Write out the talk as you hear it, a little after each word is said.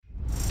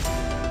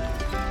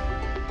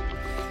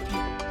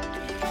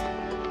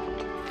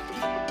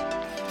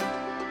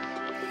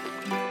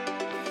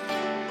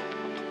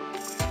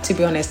to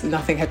be honest,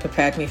 nothing had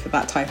prepared me for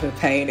that type of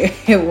pain.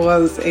 It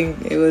was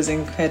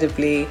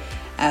incredibly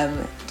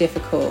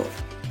difficult.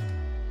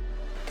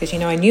 Because,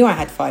 I knew I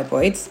had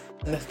fibroids,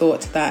 and the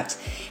thought that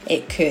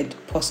it could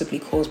possibly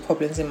cause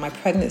problems in my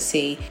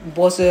pregnancy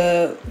was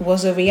a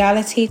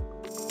reality.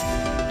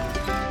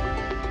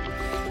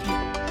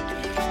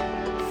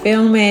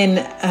 Filming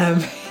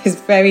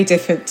is very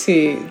different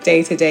to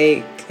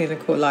day-to-day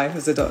clinical life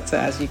as a doctor,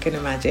 as you can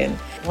imagine.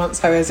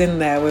 Once I was in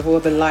there with all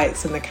the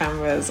lights and the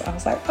cameras, I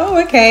was like,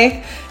 oh,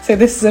 okay, so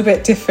this is a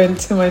bit different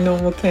to my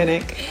normal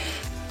clinic.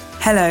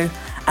 Hello,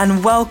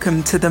 and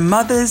welcome to the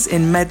Mothers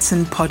in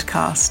Medicine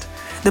podcast,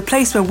 the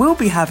place where we'll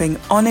be having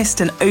honest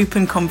and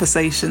open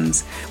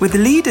conversations with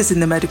leaders in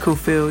the medical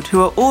field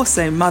who are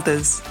also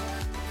mothers.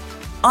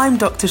 I'm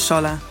Dr.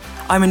 Shola.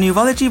 I'm a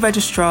neurology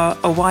registrar,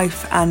 a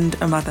wife and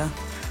a mother.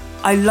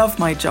 I love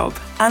my job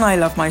and I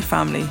love my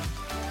family,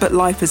 but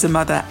life as a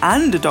mother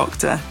and a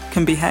doctor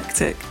can be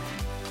hectic.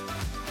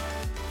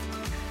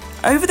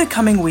 Over the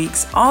coming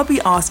weeks, I'll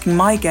be asking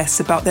my guests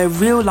about their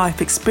real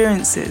life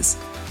experiences,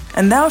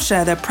 and they'll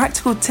share their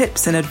practical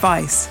tips and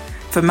advice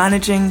for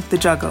managing the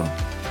juggle.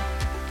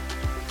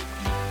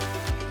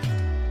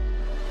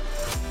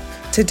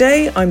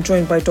 Today, I'm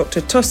joined by Dr.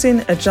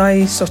 Tosin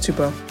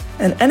Ajayi-Sotubo,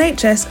 an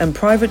NHS and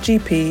private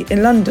GP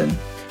in London.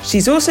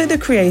 She's also the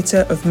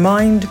creator of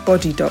Mind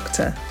Body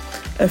Doctor,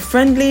 a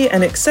friendly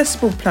and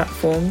accessible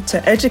platform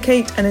to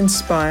educate and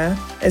inspire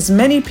as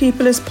many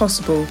people as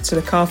possible to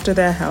look after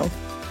their health.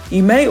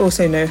 You may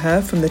also know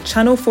her from the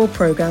Channel 4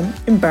 programme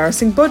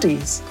Embarrassing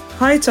Bodies.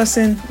 Hi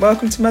Tosin,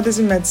 welcome to Mothers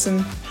in Medicine.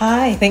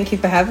 Hi, thank you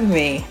for having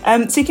me.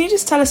 So can you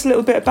just tell us a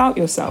little bit about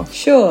yourself?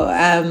 Sure.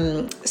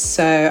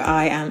 So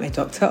I am a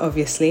doctor,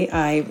 obviously.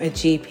 I'm a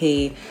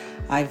GP.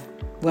 I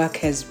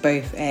work as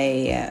both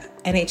a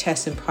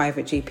NHS and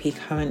private GP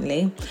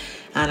currently,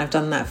 and I've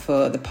done that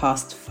for the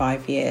past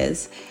 5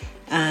 years.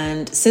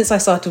 And since I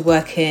started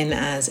working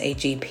as a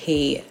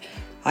GP,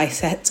 I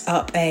set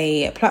up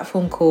a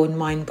platform called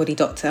Mind Body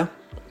Doctor,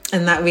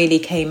 and that really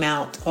came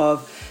out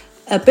of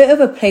a bit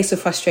of a place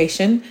of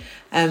frustration.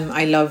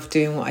 I love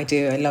doing what I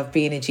do. I love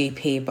being a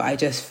GP, but I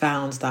just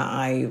found that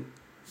I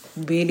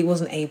really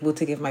wasn't able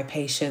to give my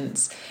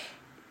patients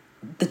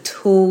the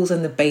tools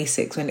and the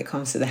basics when it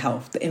comes to the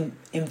health, the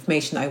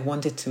information I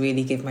wanted to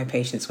really give my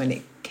patients when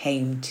it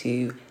came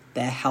to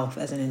their health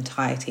as an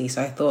entirety.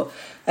 So I thought,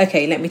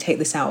 okay, let me take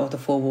this out of the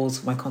four walls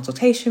of my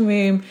consultation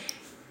room.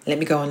 Let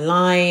me go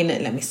online,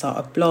 let me start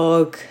a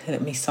blog,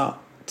 let me start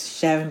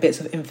sharing bits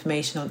of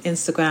information on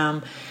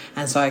Instagram.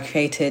 And so I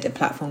created a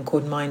platform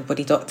called Mind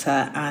Body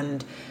Doctor.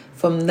 And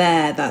from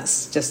there,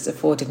 that's just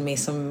afforded me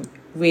some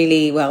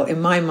really, well,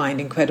 in my mind,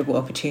 incredible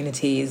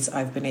opportunities.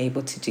 I've been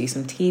able to do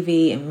some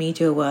TV and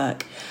media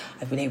work.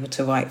 I've been able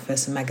to write for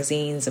some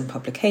magazines and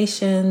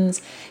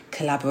publications,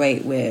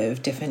 collaborate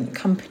with different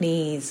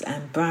companies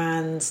and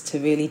brands to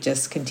really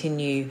just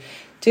continue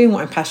doing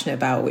what I'm passionate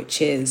about, which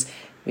is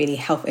really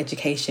health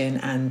education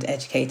and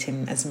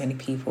educating as many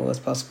people as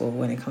possible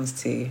when it comes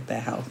to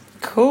their health.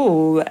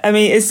 Cool. I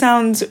mean, it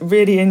sounds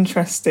really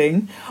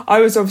interesting. I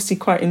was obviously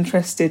quite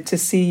interested to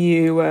see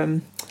you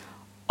on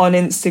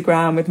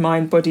Instagram with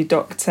Mind Body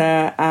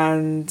Doctor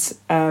and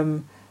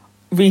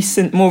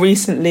more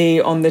recently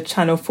on the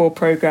Channel 4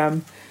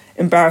 programme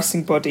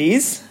Embarrassing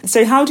Bodies.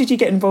 So how did you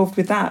get involved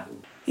with that?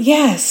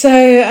 Yeah, so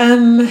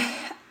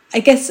I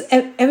guess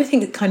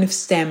everything kind of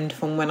stemmed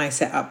from when I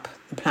set up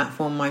the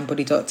platform Mind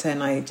Body Doctor,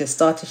 and I just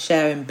started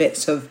sharing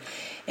bits of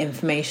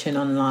information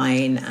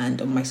online and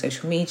on my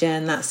social media,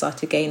 and that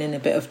started gaining a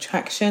bit of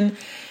traction.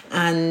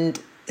 And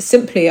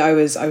simply I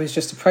was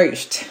just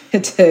approached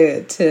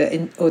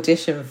to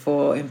audition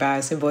for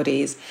Embarrassing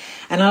Bodies.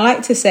 And I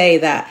like to say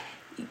that,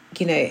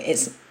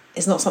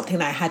 it's not something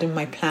that I had in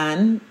my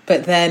plan,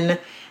 but then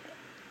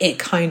it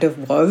kind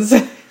of was.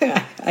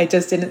 I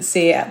just didn't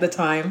see it at the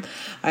time.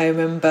 I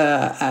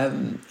remember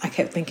I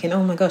kept thinking,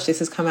 oh my gosh, this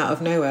has come out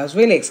of nowhere. I was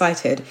really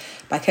excited,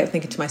 but I kept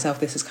thinking to myself,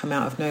 this has come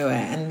out of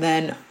nowhere. And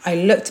then I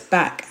looked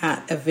back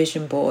at a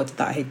vision board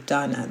that I had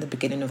done at the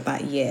beginning of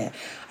that year.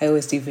 I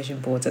always do vision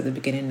boards at the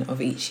beginning of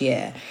each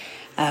year.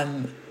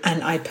 And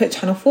I put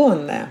Channel 4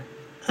 on there.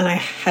 And I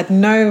had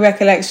no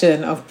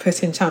recollection of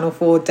putting Channel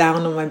 4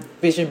 down on my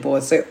vision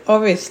board. So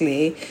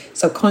obviously,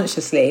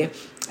 subconsciously,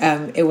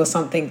 it was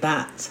something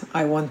that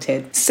I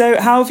wanted. So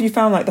how have you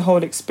found the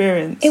whole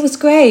experience? It was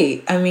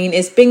great. I mean,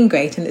 it's been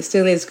great and it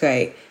still is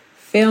great.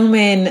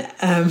 Filming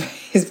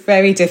is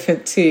very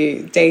different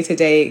to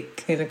day-to-day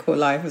clinical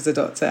life as a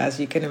doctor, as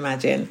you can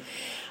imagine.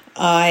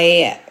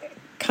 I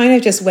kind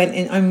of just went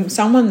in. I'm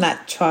someone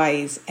that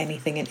tries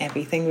anything and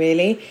everything,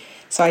 really.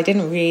 So I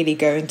didn't really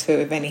go into it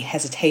with any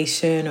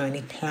hesitation or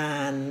any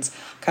plans.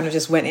 Kind of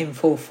just went in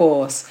full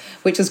force,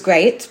 which was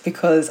great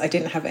because I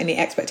didn't have any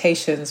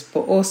expectations.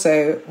 But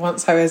also,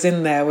 once I was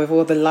in there with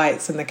all the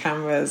lights and the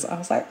cameras, I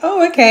was like,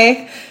 oh,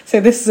 okay,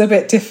 so this is a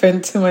bit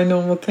different to my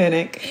normal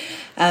clinic.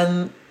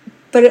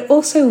 But it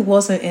also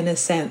wasn't, in a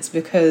sense,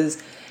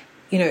 because,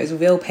 it's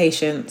real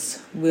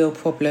patients, real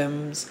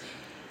problems,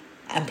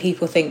 and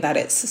people think that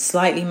it's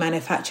slightly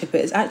manufactured,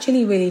 but it's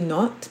actually really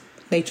not.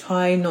 they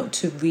try not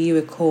to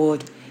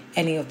re-record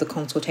any of the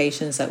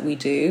consultations that we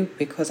do,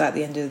 because at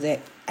the end of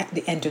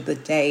the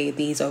day,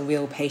 these are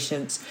real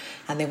patients,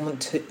 and they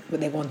want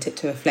it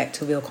to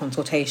reflect a real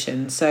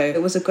consultation. So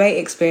it was a great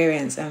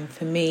experience, and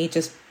for me,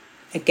 just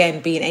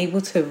again being able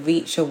to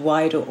reach a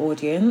wider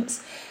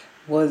audience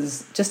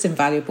was just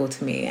invaluable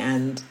to me,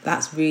 and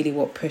that's really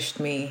what pushed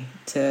me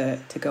to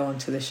go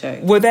onto the show.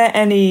 Were there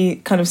any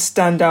kind of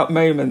standout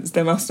moments?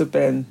 There must have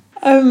been.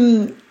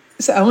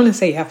 So I want to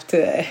say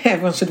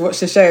everyone should watch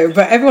the show,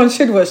 but everyone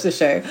should watch the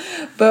show.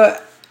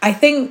 But I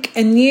think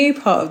a new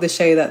part of the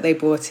show that they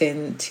brought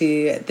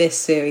into this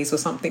series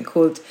was something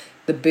called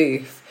The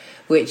Booth,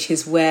 which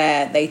is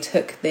where they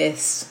took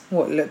this,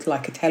 what looked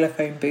like a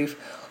telephone booth,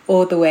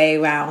 all the way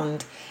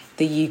around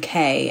the UK,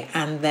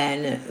 and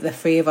then the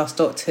three of us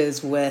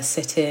doctors were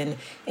sitting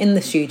in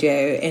the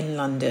studio in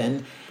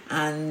London,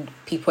 and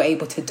people were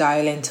able to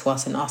dial into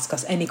us and ask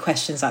us any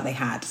questions that they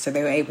had. So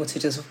they were able to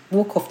just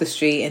walk off the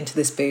street into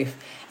this booth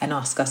and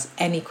ask us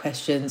any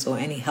questions or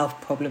any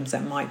health problems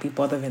that might be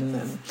bothering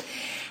them.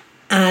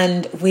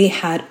 And we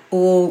had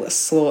all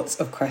sorts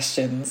of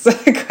questions,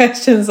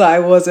 questions that I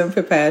wasn't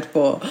prepared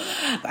for.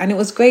 And it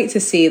was great to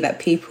see that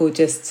people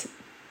just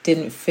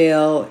didn't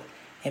feel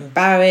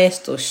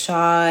embarrassed or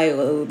shy,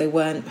 or they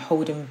weren't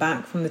holding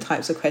back from the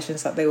types of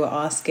questions that they were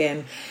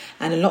asking.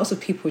 And lots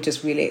of people were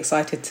just really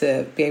excited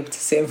to be able to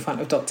sit in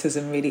front of doctors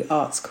and really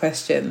ask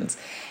questions.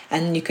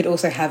 And you could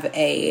also have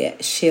a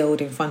shield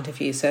in front of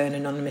you, so an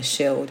anonymous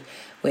shield,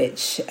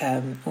 which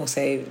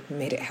also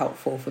made it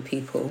helpful for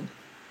people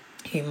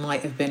who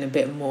might have been a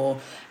bit more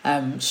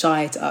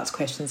shy to ask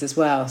questions as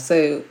well.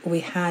 So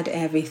we had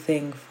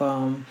everything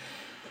from...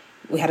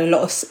 We had a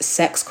lot of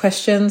sex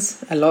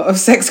questions, a lot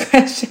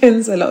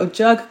of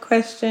drug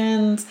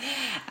questions.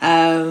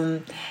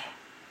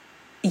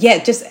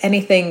 Just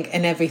anything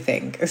and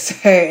everything.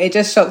 So it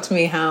just shocked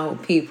me how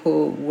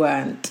people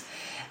weren't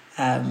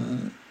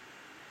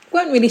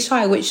really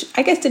shy, which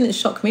I guess didn't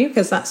shock me,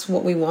 because that's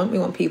what we want. We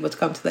want people to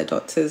come to their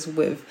doctors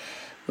with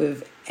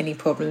any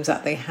problems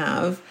that they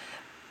have.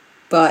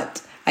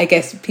 But I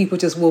guess people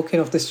just walking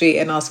off the street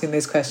and asking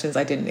those questions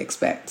I didn't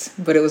expect,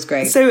 but it was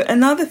great. So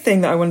another thing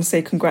that I want to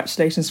say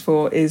congratulations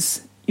for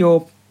is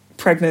your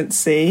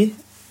pregnancy.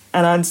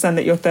 And I understand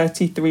that you're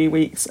 33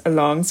 weeks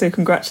along, so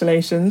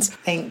congratulations.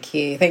 Thank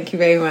you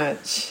very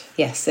much.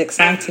 Yes,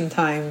 exciting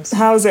times.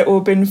 How's it all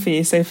been for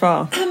you so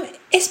far?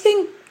 It's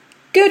been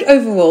good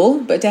overall,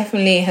 but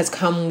definitely has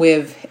come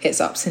with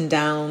its ups and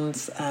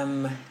downs,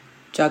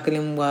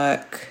 juggling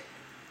work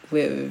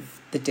with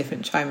the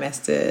different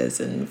trimesters,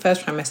 and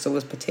first trimester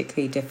was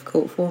particularly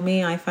difficult for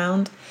me, I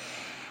found,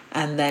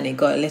 and then it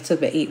got a little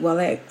bit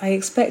I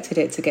expected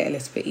it to get a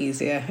little bit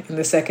easier in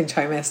the second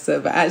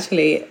trimester, but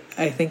actually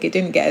I think it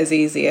didn't get as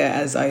easier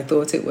as I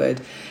thought it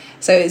would.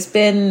 So there's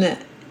been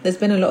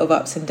a lot of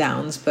ups and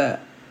downs, but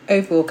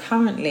overall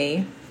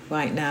currently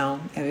right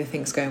now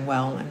everything's going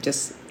well. I'm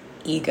just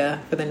eager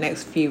for the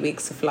next few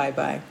weeks to fly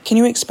by. Can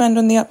you expand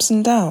on the ups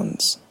and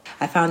downs?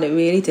 I found it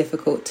really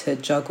difficult to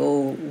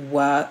juggle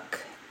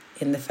work.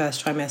 In the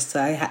first trimester,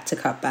 I had to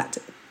cut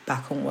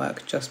back on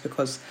work just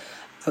because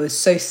I was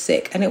so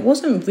sick. And it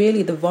wasn't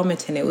really the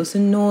vomiting, it was the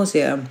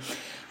nausea,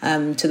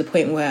 to the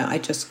point where I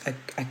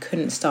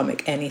couldn't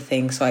stomach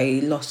anything. So I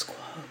lost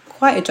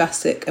quite a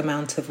drastic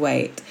amount of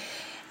weight.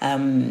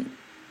 And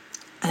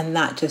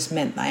that just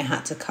meant that I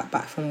had to cut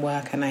back from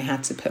work, and I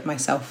had to put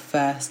myself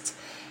first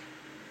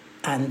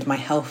and my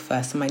health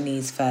first and my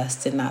needs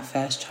first in that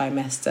first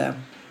trimester.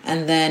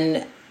 And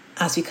then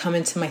as we come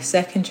into my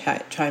second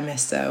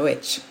trimester,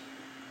 which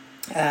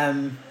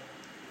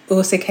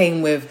also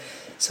came with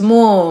some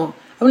more,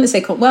 I wouldn't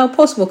say,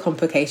 possible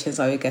complications,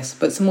 I would guess,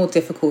 but some more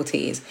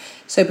difficulties.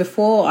 So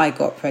before I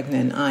got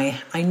pregnant,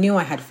 I knew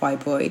I had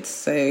fibroids.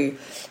 So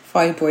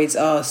fibroids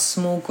are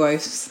small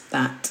growths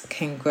that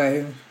can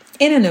grow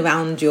in and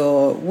around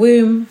your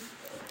womb,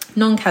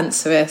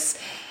 non-cancerous.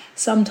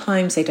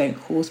 Sometimes they don't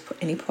cause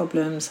any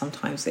problems.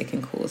 Sometimes they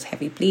can cause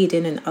heavy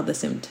bleeding and other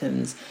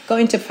symptoms.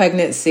 Got into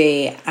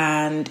pregnancy,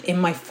 and in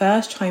my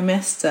first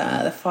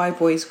trimester,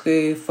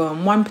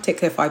 one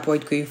particular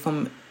fibroid grew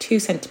from 2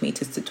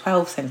 centimetres to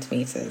 12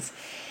 centimetres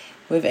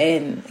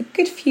within a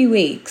good few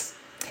weeks.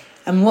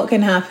 And what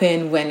can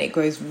happen when it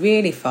grows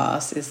really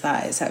fast is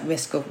that it's at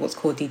risk of what's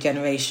called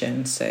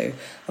degeneration, so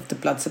of the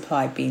blood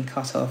supply being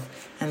cut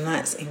off. And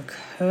that's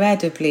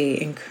incredibly,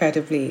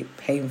 incredibly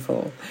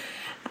painful.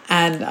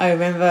 And I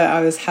remember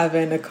I was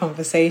having a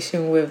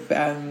conversation with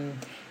the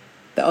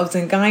obs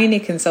and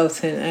gynae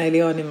consultant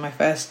early on in my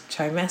first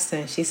trimester,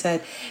 and she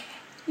said,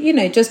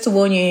 just to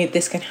warn you,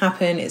 this can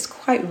happen. It's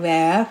quite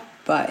rare,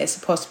 but it's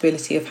a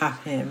possibility of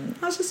happening.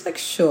 I was just like,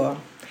 sure,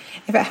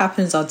 if it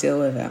happens, I'll deal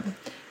with it.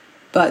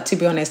 But to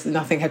be honest,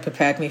 nothing had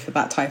prepared me for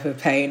that type of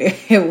pain.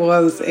 It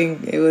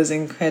was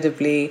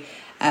incredibly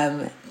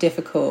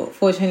difficult.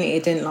 Fortunately,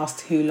 it didn't last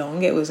too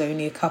long. It was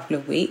only a couple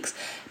of weeks,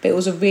 but it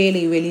was a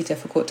really, really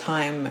difficult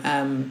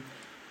time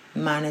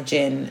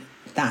managing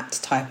that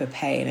type of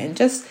pain. And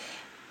just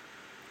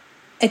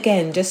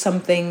again, just some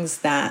things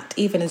that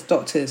even as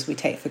doctors we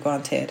take for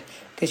granted.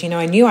 Because,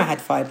 I knew I had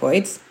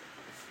fibroids,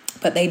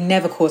 but they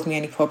never caused me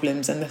any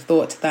problems. And the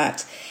thought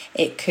that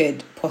it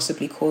could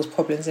possibly cause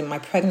problems in my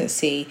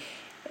pregnancy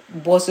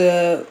was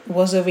a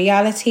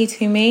reality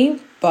to me.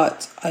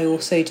 But I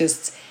also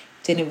just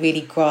didn't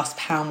really grasp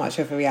how much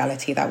of a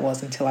reality that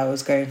was until I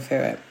was going through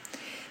it.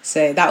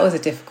 So that was a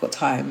difficult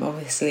time.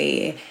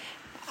 Obviously,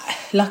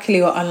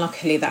 luckily or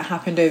unluckily, that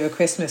happened over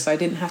Christmas. So I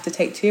didn't have to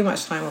take too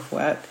much time off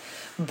work.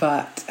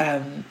 But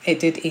it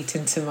did eat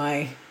into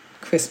my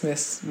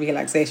Christmas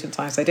relaxation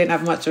time. So I didn't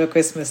have much of a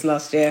Christmas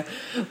last year.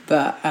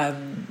 But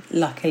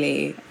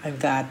luckily, I'm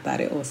glad that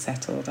it all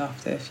settled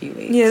after a few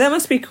weeks. Yeah, that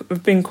must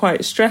have been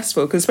quite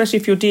stressful, because especially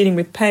if you're dealing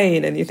with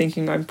pain and you're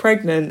thinking, I'm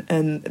pregnant,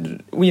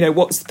 and,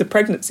 what's the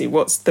pregnancy?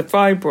 What's the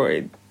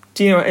fibroid?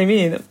 Do you know what I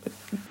mean?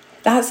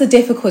 That's the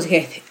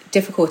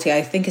difficulty.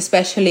 I think,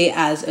 especially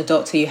as a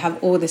doctor, you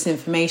have all this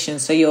information.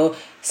 So you're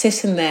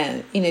sitting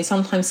there,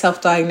 sometimes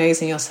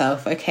self-diagnosing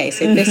yourself. Okay,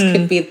 so this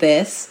could be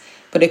this,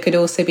 but it could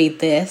also be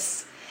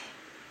this.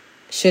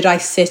 Should I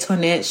sit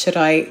on it? Should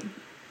I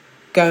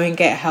go and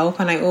get help?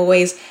 And I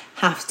always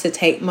have to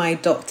take my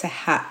doctor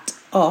hat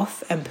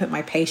off and put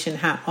my patient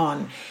hat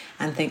on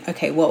and think,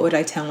 okay, what would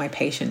I tell my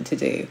patient to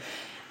do?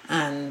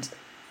 And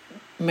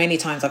many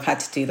times I've had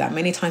to do that.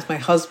 Many times my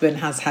husband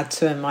has had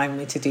to remind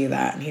me to do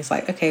that. And he's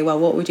like, okay, well,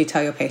 what would you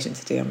tell your patient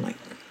to do? I'm like,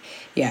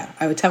 yeah,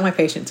 I would tell my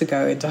patient to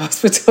go into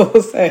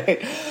hospital. So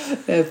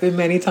there have been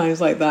many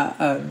times like that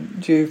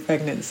during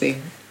pregnancy.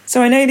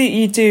 So I know that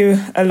you do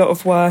a lot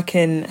of work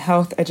in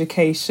health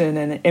education,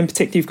 and in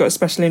particular you've got a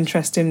special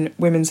interest in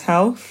women's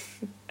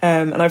health.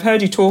 And I've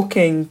heard you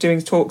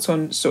doing talks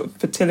on sort of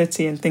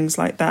fertility and things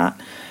like that.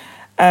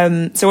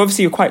 So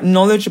obviously you're quite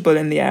knowledgeable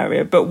in the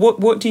area, but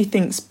what do you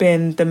think's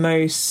been the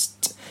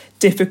most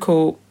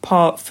difficult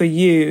part for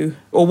you,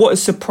 or what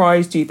has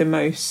surprised you the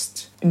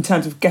most in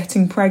terms of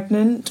getting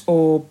pregnant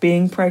or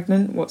being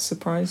pregnant? What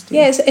surprised you?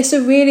 Yeah, it's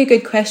a really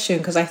good question,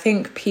 because I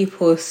think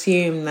people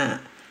assume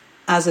that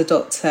as a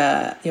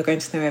doctor you're going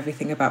to know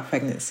everything about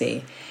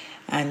pregnancy,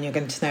 and you're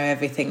going to know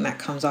everything that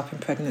comes up in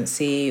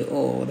pregnancy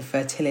or the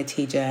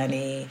fertility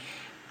journey.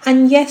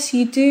 And yes,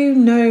 you do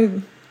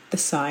know the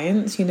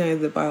science,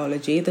 the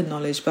biology, the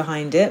knowledge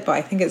behind it, but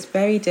I think it's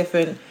very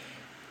different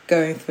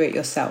going through it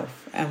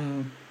yourself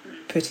and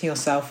putting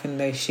yourself in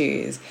those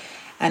shoes.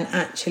 And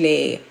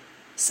actually,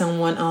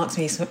 someone on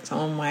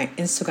my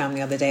Instagram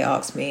the other day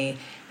asked me,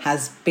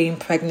 has being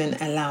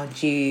pregnant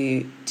allowed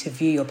you to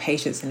view your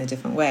patients in a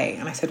different way?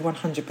 And I said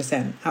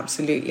 100%,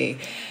 absolutely.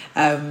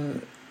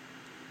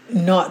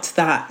 Not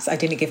that I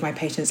didn't give my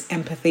patients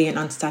empathy and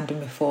understanding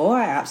before,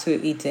 I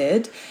absolutely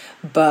did,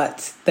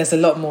 but there's a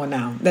lot more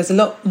now. There's a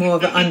lot more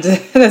of an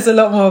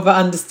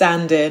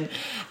understanding.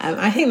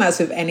 I think that's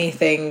with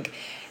anything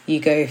you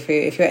go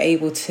through. If you're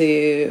able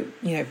to,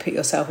 put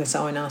yourself in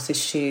someone else's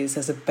shoes,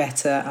 there's a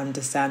better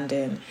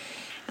understanding.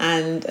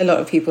 And a lot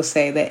of people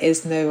say there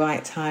is no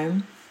right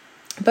time,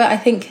 but I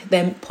think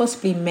there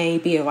possibly may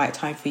be a right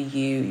time for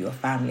you, your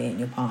family, and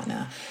your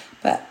partner.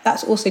 But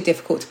that's also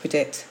difficult to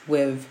predict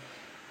with,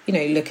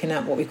 looking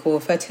at what we call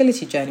a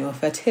fertility journey or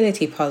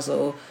fertility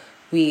puzzle.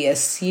 We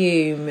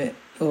assume,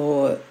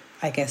 or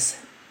I guess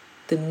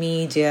the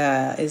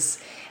media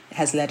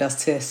has led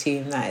us to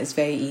assume that it's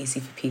very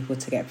easy for people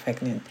to get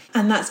pregnant.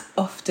 And that's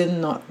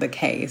often not the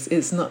case.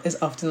 It's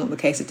often not the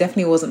case. It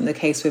definitely wasn't the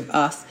case with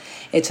us.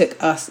 It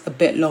took us a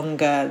bit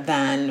longer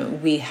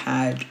than we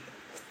had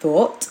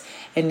thought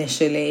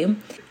initially.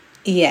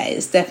 Yeah,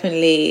 it's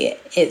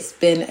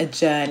been a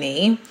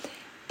journey,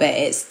 but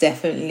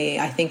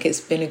I think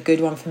it's been a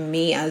good one for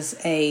me as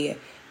a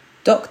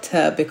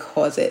doctor,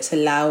 because it's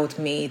allowed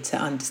me to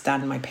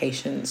understand my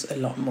patients a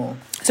lot more.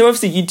 So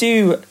obviously you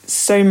do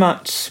so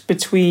much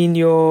between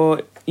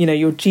your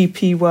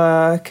GP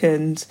work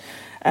and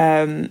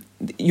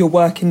your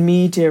work in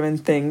media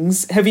and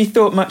things. Have you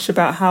thought much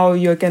about how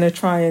you're going to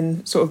try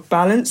and sort of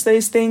balance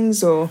those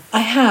things? Or I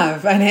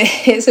have, and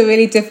it's a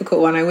really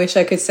difficult one. I wish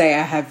I could say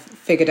I have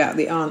figured out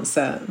the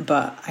answer,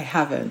 but I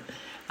haven't.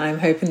 I'm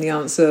hoping the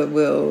answer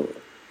will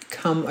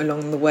come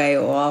along the way,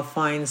 or I'll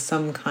find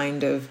some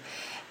kind of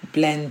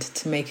blend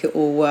to make it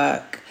all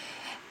work.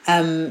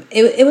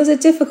 It was a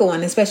difficult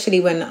one, especially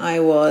when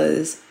I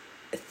was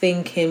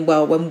thinking,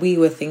 when we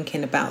were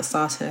thinking about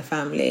starting a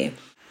family.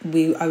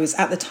 I was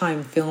at the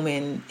time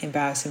filming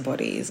Embarrassing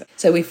Bodies.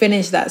 So we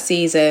finished that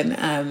season,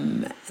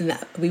 and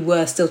we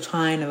were still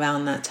trying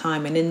around that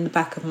time. And in the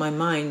back of my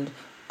mind,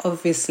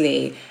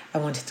 obviously, I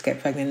wanted to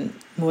get pregnant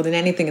more than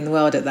anything in the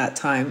world at that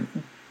time.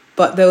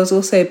 But there was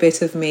also a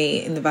bit of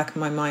me in the back of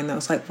my mind that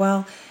was like,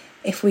 well,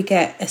 if we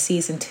get a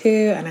season 2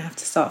 and I have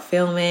to start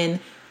filming,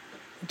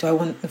 do I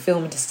want the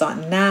filming to start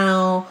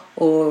now,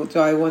 or do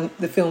I want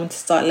the filming to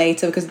start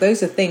later? Because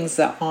those are things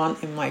that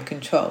aren't in my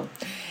control.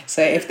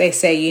 So if they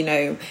say,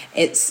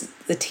 it's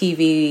the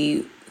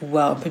TV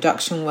world,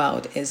 production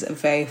world is a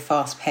very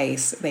fast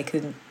pace. They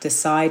can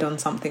decide on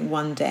something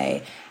one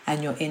day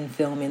and you're in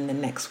filming the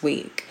next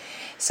week.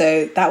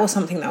 So that was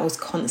something that was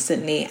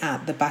constantly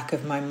at the back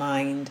of my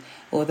mind.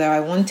 Although I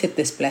wanted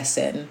this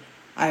blessing,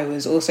 I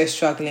was also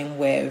struggling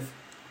with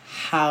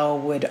how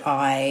would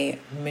I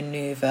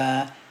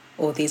maneuver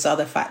all these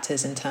other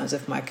factors in terms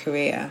of my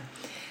career.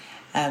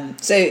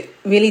 So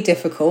really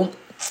difficult.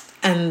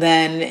 And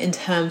then in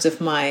terms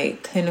of my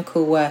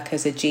clinical work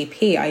as a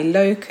GP, I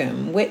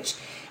locum, which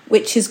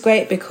is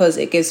great because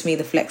it gives me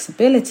the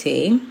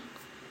flexibility.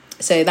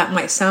 So that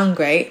might sound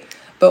great,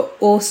 but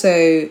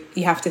also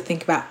you have to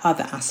think about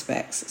other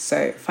aspects.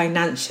 So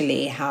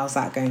financially, how's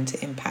that going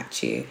to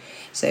impact you?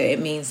 So it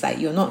means that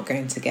you're not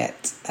going to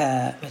get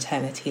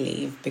maternity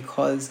leave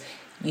because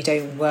you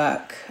don't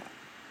work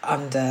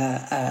under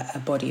a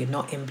body, you're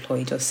not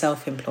employed, you're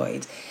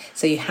self-employed.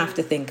 So you have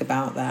to think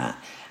about that.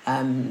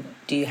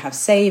 Do you have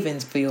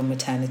savings for your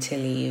maternity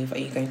leave? Are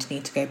you going to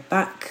need to go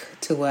back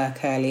to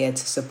work earlier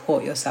to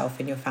support yourself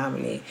and your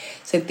family?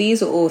 So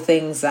these are all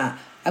things that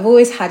I've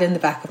always had in the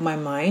back of my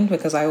mind,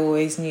 because I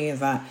always knew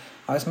that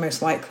I was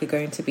most likely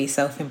going to be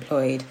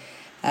self-employed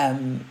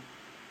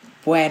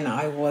when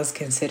I was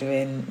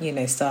considering,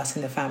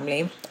 starting a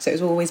family. So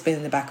it's always been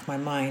in the back of my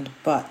mind,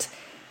 but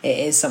it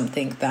is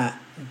something that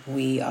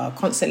we are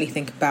constantly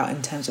thinking about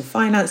in terms of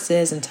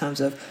finances, in terms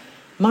of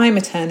my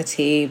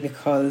maternity,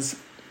 because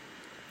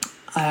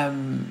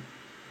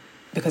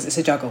it's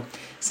a juggle.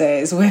 So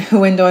it's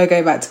when do I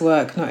go back to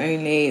work, not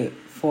only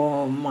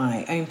for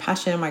my own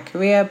passion and my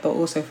career, but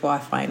also for our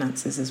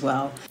finances as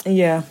well.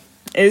 Yeah,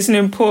 it's an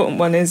important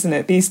one, isn't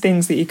it? These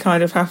things that you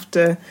kind of have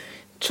to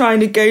try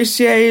and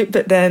negotiate,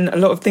 but then a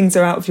lot of things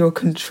are out of your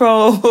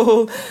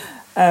control.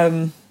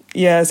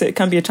 So it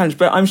can be a challenge,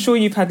 but I'm sure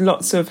you've had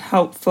lots of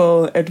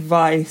helpful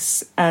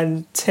advice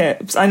and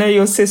tips. I know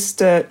your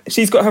sister,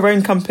 she's got her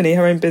own company,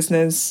 her own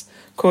business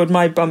called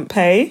My Bump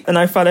Pay, and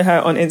I follow her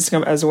on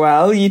Instagram as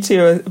well. You two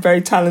are a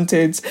very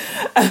talented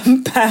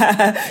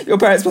pair. Your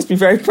parents must be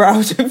very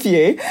proud of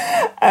you.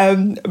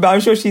 But I'm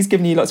sure she's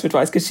given you lots of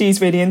advice, because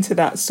she's really into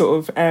that sort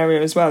of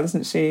area as well,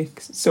 isn't she?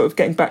 Sort of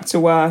getting back to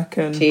work.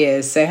 And she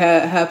is. So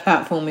her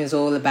platform is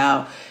all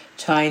about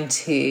trying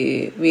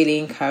to really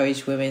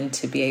encourage women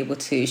to be able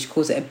to, she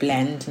calls it a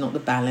blend, not the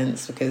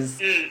balance, because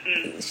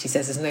she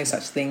says there's no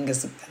such thing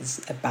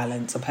as a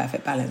balance or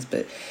perfect balance,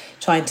 but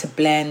trying to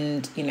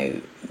blend,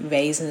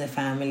 raising the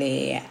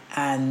family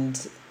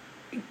and,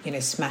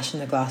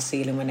 smashing the glass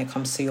ceiling when it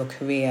comes to your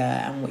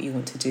career and what you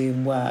want to do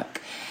in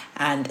work,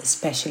 and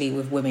especially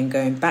with women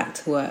going back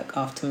to work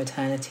after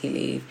maternity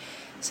leave.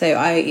 So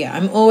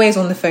I'm always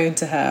on the phone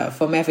to her,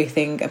 from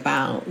everything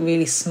about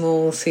really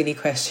small, silly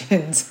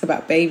questions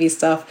about baby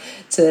stuff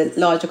to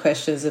larger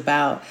questions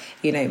about,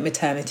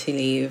 maternity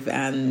leave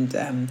and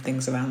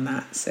things around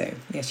that. So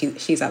yeah,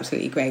 she's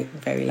absolutely great.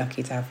 I'm very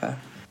lucky to have her.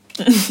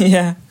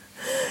 Yeah.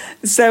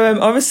 So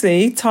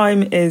obviously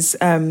time is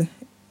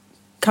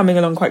coming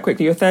along quite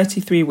quickly. You're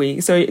 33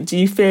 weeks. So do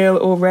you feel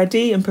all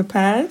ready and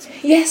prepared?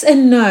 Yes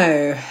and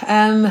no.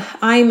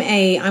 I'm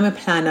a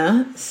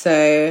planner,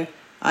 so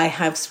I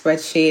have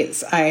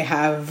spreadsheets, I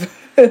have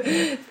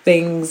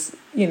things,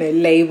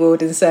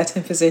 labelled in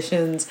certain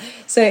positions.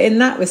 So in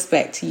that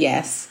respect,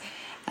 yes.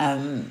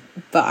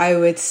 But I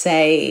would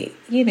say,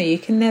 you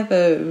can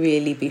never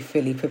really be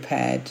fully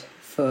prepared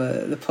for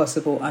the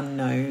possible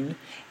unknown.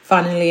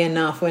 Funnily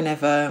enough,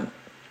 whenever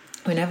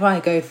I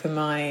go for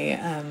my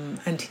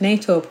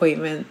antenatal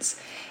appointments,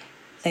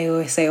 they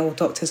always say,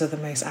 doctors are the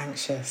most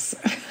anxious.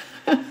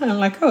 I'm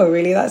like, oh,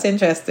 really? That's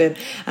interesting.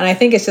 And I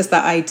think it's just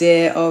that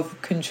idea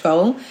of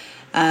control.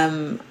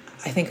 I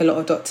think a lot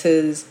of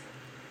doctors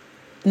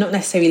not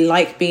necessarily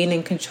like being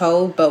in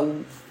control, but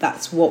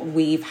that's what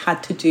we've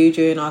had to do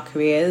during our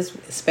careers,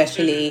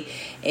 especially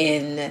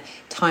in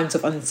times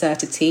of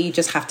uncertainty. You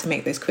just have to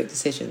make those quick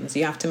decisions.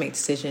 You have to make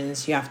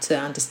decisions. You have to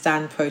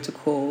understand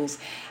protocols.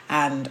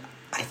 And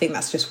I think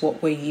that's just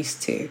what we're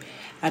used to.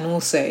 And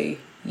also,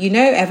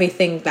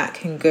 everything that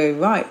can go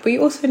right, but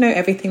you also know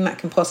everything that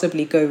can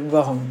possibly go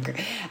wrong.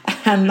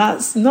 And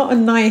that's not a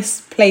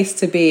nice place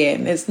to be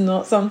in. It's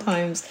not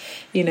sometimes,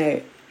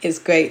 it's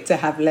great to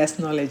have less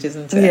knowledge,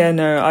 isn't it? Yeah,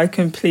 no, I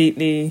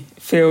completely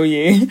feel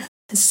you.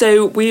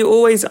 So we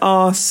always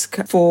ask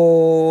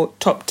for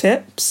top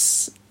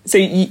tips. So,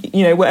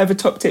 whatever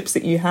top tips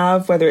that you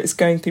have, whether it's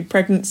going through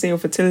pregnancy or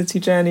fertility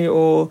journey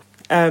or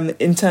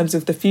in terms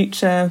of the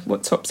future,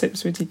 what top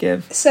tips would you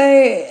give?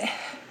 So,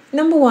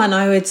 number one,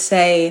 I would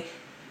say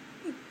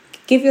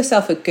give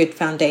yourself a good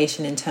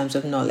foundation in terms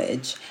of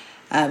knowledge.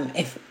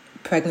 If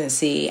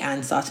pregnancy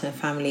and starting a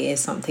family is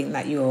something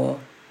that you're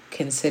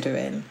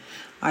considering,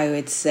 I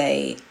would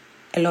say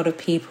a lot of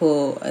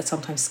people are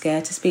sometimes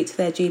scared to speak to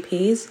their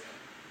GPs,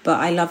 but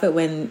I love it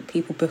when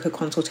people book a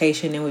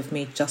consultation in with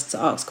me just to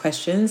ask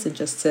questions and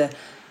just to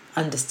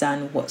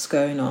understand what's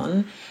going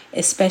on,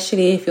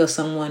 especially if you're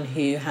someone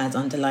who has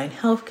underlying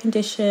health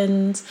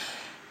conditions.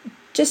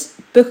 Just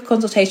book a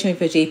consultation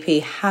with your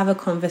GP, have a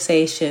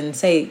conversation,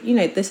 say,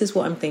 this is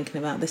what I'm thinking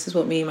about, this is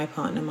what me and my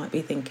partner might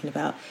be thinking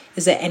about.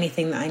 Is there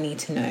anything that I need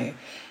to know?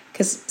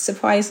 Because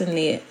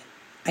surprisingly,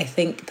 I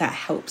think that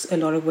helps a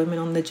lot of women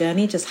on the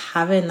journey. Just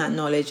having that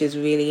knowledge is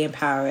really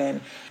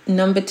empowering.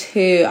 Number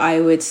two,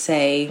 I would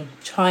say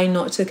try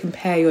not to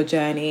compare your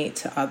journey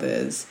to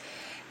others.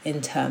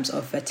 in terms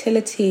of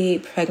fertility,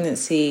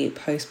 pregnancy,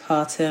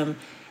 postpartum,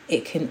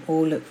 it can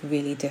all look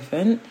really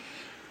different.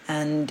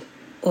 And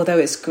although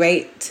it's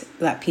great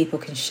that people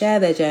can share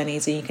their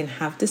journeys and you can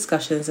have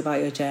discussions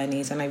about your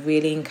journeys, and I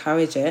really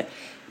encourage it,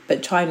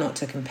 but try not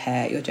to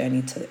compare your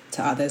journey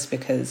to others,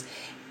 because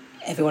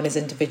everyone is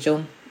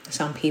individual.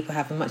 Some people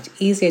have a much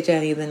easier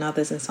journey than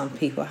others, and some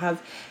people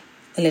have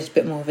a little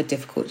bit more of a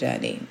difficult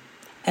journey.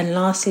 And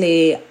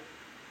lastly,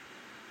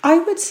 I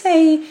would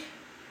say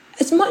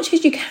as much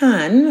as you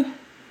can,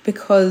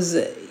 because,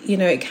 you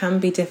know, it can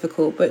be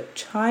difficult, but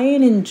try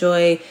and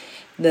enjoy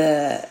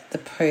the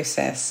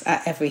process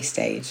at every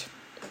stage.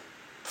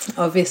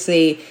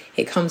 Obviously,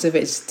 it comes with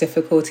its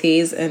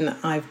difficulties, and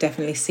I've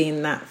definitely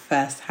seen that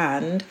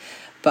firsthand.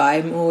 But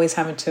I'm always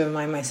having to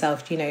remind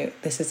myself, you know,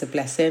 this is a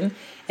blessing.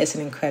 It's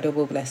an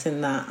incredible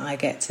blessing that I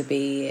get to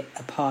be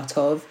a part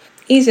of.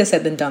 Easier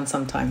said than done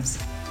sometimes.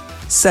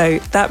 So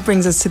that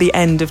brings us to the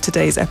end of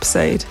today's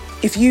episode.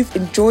 If you've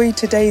enjoyed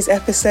today's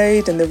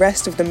episode and the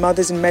rest of the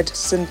Mothers in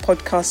Medicine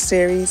podcast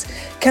series,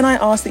 can I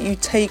ask that you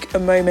take a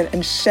moment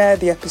and share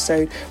the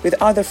episode with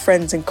other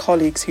friends and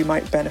colleagues who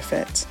might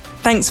benefit?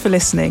 Thanks for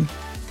listening.